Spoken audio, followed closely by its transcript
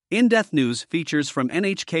In-depth news features from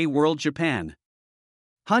NHK World Japan.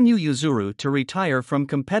 Hanyu Yuzuru to retire from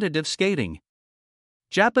competitive skating.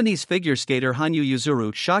 Japanese figure skater Hanyu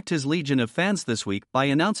Yuzuru shocked his legion of fans this week by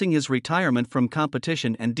announcing his retirement from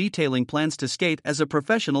competition and detailing plans to skate as a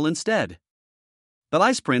professional instead. The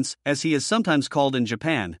Ice Prince, as he is sometimes called in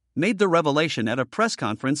Japan, made the revelation at a press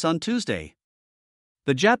conference on Tuesday.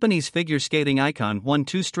 The Japanese figure skating icon won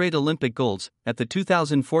 2 straight Olympic golds at the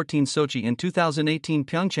 2014 Sochi and 2018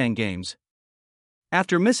 Pyeongchang Games.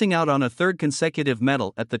 After missing out on a third consecutive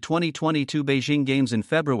medal at the 2022 Beijing Games in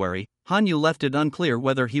February, Hanyu left it unclear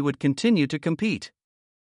whether he would continue to compete.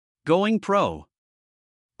 Going pro.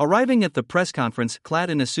 Arriving at the press conference clad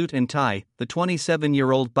in a suit and tie, the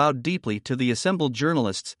 27-year-old bowed deeply to the assembled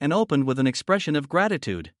journalists and opened with an expression of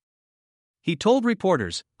gratitude. He told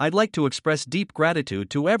reporters, "I'd like to express deep gratitude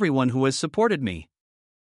to everyone who has supported me.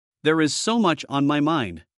 There is so much on my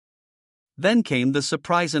mind." Then came the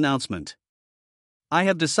surprise announcement. "I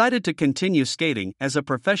have decided to continue skating as a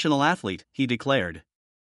professional athlete," he declared.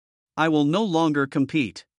 "I will no longer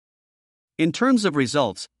compete. In terms of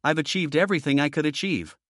results, I've achieved everything I could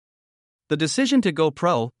achieve." The decision to go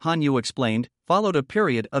pro, Hanyu explained, followed a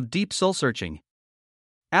period of deep soul-searching.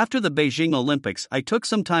 "After the Beijing Olympics, I took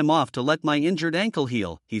some time off to let my injured ankle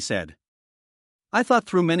heal," he said. "I thought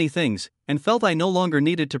through many things, and felt I no longer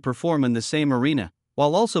needed to perform in the same arena,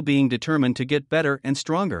 while also being determined to get better and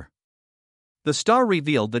stronger." The star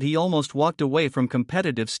revealed that he almost walked away from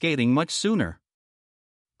competitive skating much sooner.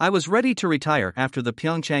 "I was ready to retire after the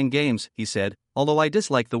Pyeongchang Games," he said, although I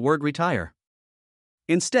dislike the word retire.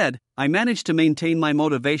 "Instead, I managed to maintain my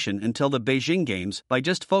motivation until the Beijing Games by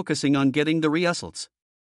just focusing on getting the results."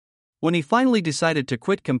 When he finally decided to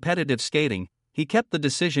quit competitive skating, he kept the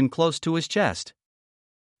decision close to his chest.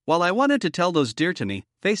 "While I wanted to tell those dear to me,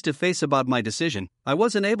 face to face about my decision, I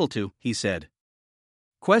wasn't able to," he said.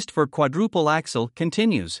 Quest for quadruple axel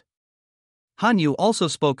continues. Hanyu also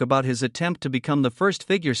spoke about his attempt to become the first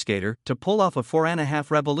figure skater to pull off a 4.5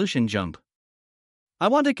 revolution jump. "I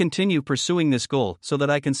want to continue pursuing this goal so that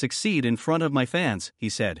I can succeed in front of my fans," he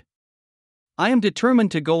said. "I am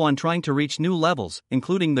determined to go on trying to reach new levels,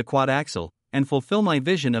 including the quad axel, and fulfill my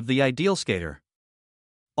vision of the ideal skater."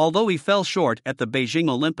 Although he fell short at the Beijing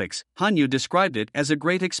Olympics, Hanyu described it as a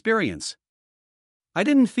great experience. "I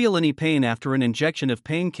didn't feel any pain after an injection of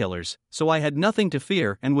painkillers, so I had nothing to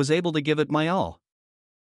fear and was able to give it my all."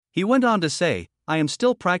 He went on to say, "I am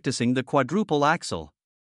still practicing the quadruple axel.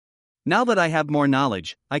 Now that I have more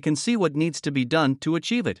knowledge, I can see what needs to be done to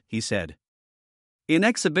achieve it," he said. "In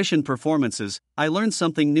exhibition performances, I learn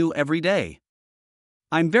something new every day.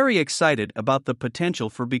 I'm very excited about the potential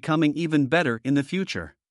for becoming even better in the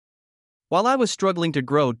future. While I was struggling to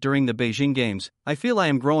grow during the Beijing Games, I feel I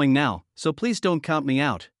am growing now, so please don't count me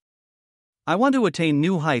out. I want to attain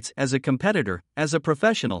new heights as a competitor, as a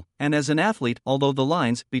professional, and as an athlete, although the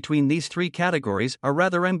lines between these 3 categories are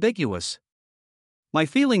rather ambiguous. My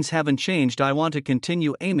feelings haven't changed. I want to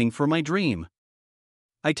continue aiming for my dream.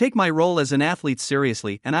 I take my role as an athlete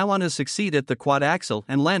seriously and I want to succeed at the quad axel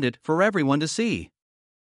and land it for everyone to see.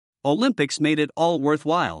 Olympics made it all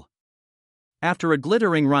worthwhile." After a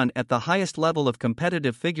glittering run at the highest level of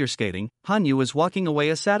competitive figure skating, Hanyu is walking away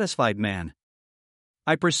a satisfied man.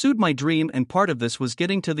 "I pursued my dream and part of this was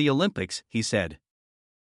getting to the Olympics," he said.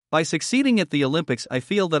 "By succeeding at the Olympics, I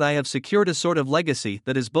feel that I have secured a sort of legacy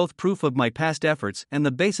that is both proof of my past efforts and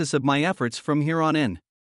the basis of my efforts from here on in.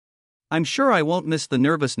 I'm sure I won't miss the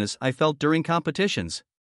nervousness I felt during competitions.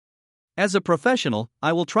 As a professional,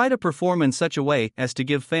 I will try to perform in such a way as to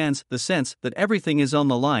give fans the sense that everything is on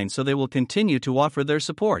the line, so they will continue to offer their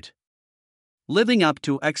support." Living up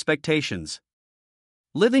to expectations.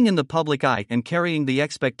 Living in the public eye and carrying the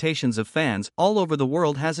expectations of fans all over the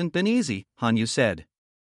world hasn't been easy, Hanyu said.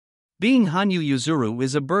 "Being Hanyu Yuzuru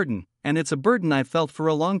is a burden, and it's a burden I've felt for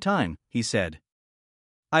a long time," he said.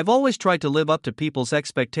 "I've always tried to live up to people's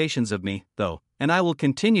expectations of me, though, and I will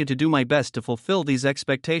continue to do my best to fulfill these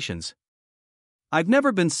expectations. I've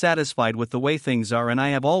never been satisfied with the way things are and I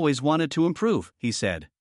have always wanted to improve," he said.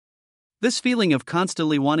 "This feeling of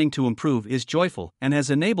constantly wanting to improve is joyful and has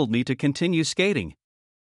enabled me to continue skating.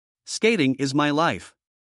 Skating is my life.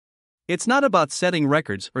 It's not about setting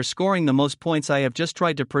records or scoring the most points. I have just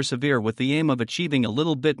tried to persevere with the aim of achieving a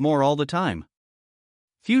little bit more all the time.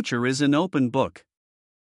 Future is an open book.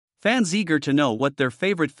 Fans eager to know what their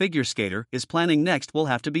favorite figure skater is planning next will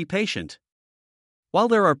have to be patient. While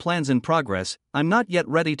there are plans in progress, I'm not yet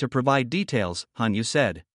ready to provide details," Hanyu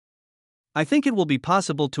said. "I think it will be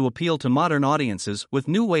possible to appeal to modern audiences with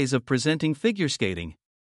new ways of presenting figure skating."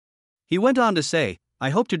 He went on to say,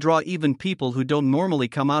 "I hope to draw even people who don't normally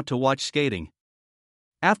come out to watch skating.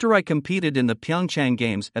 After I competed in the Pyeongchang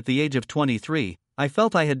Games at the age of 23, I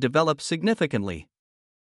felt I had developed significantly.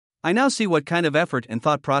 I now see what kind of effort and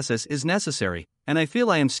thought process is necessary, and I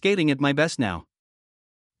feel I am skating at my best now.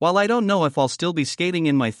 While I don't know if I'll still be skating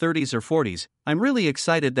in my 30s or 40s, I'm really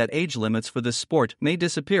excited that age limits for this sport may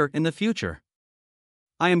disappear in the future.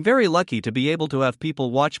 I am very lucky to be able to have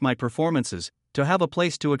people watch my performances, to have a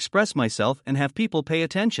place to express myself and have people pay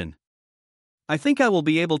attention. I think I will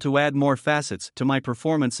be able to add more facets to my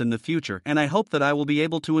performance in the future, and I hope that I will be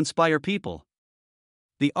able to inspire people.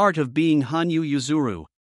 The art of being Hanyu Yuzuru.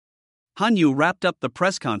 Hanyu wrapped up the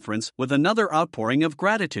press conference with another outpouring of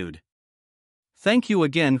gratitude. Thank you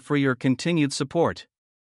again for your continued support.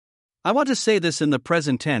 I want to say this in the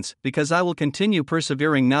present tense because I will continue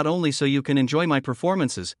persevering not only so you can enjoy my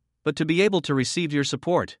performances, but to be able to receive your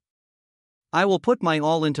support. I will put my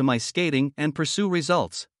all into my skating and pursue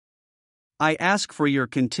results. I ask for your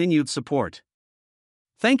continued support.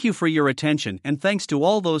 Thank you for your attention and thanks to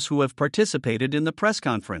all those who have participated in the press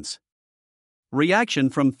conference. Reaction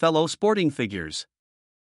from fellow sporting figures.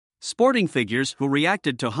 Sporting figures who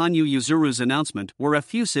reacted to Hanyu Yuzuru's announcement were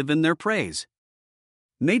effusive in their praise.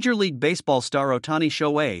 Major League Baseball star Ohtani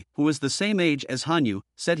Shohei, who is the same age as Hanyu,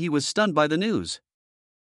 said he was stunned by the news.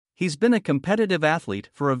 He's been a competitive athlete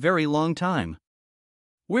for a very long time.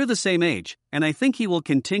 We're the same age, and I think he will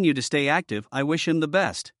continue to stay active. I wish him the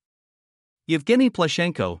best. Yevgeny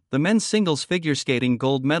Plashenko, the men's singles figure skating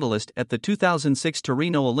gold medalist at the 2006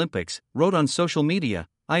 Torino Olympics, wrote on social media,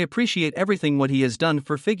 "I appreciate everything what he has done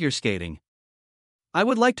for figure skating. I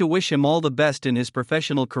would like to wish him all the best in his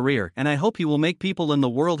professional career and I hope he will make people in the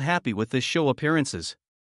world happy with this show appearances.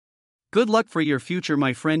 Good luck for your future,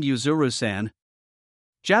 my friend Yuzuru-san."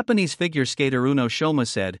 Japanese figure skater Uno Shoma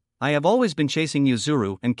said, "I have always been chasing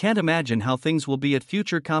Yuzuru and can't imagine how things will be at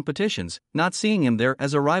future competitions, not seeing him there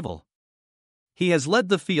as a rival. He has led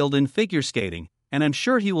the field in figure skating, and I'm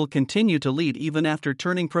sure he will continue to lead even after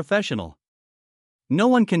turning professional. No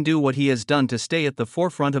one can do what he has done to stay at the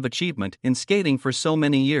forefront of achievement in skating for so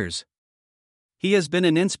many years. He has been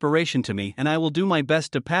an inspiration to me and I will do my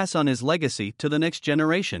best to pass on his legacy to the next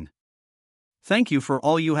generation. Thank you for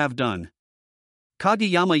all you have done."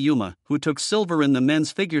 Kageyama Yuma, who took silver in the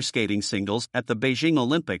men's figure skating singles at the Beijing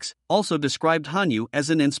Olympics, also described Hanyu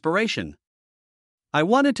as an inspiration. "I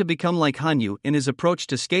wanted to become like Hanyu in his approach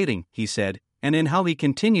to skating," he said, and in how he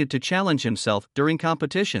continued to challenge himself during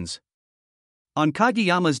competitions. On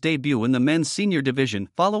Kageyama's debut in the men's senior division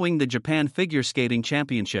following the Japan Figure Skating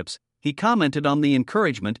Championships, he commented on the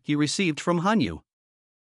encouragement he received from Hanyu.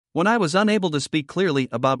 "When I was unable to speak clearly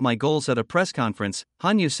about my goals at a press conference,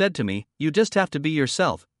 Hanyu said to me, 'You just have to be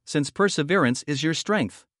yourself, since perseverance is your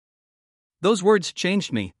strength.' Those words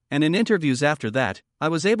changed me, and in interviews after that, I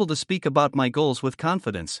was able to speak about my goals with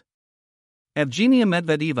confidence." Evgenia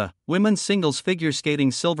Medvedeva, women's singles figure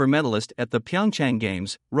skating silver medalist at the Pyeongchang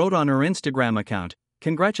Games, wrote on her Instagram account,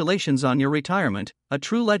 "Congratulations on your retirement, a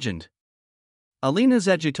true legend." Alina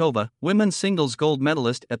Zhechitova, women's singles gold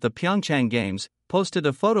medalist at the Pyeongchang Games, posted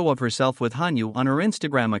a photo of herself with Hanyu on her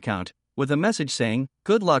Instagram account, with a message saying,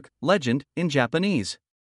 "Good luck, legend," in Japanese.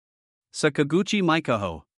 Sakaguchi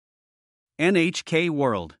Maikoho, NHK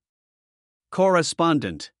World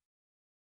Correspondent.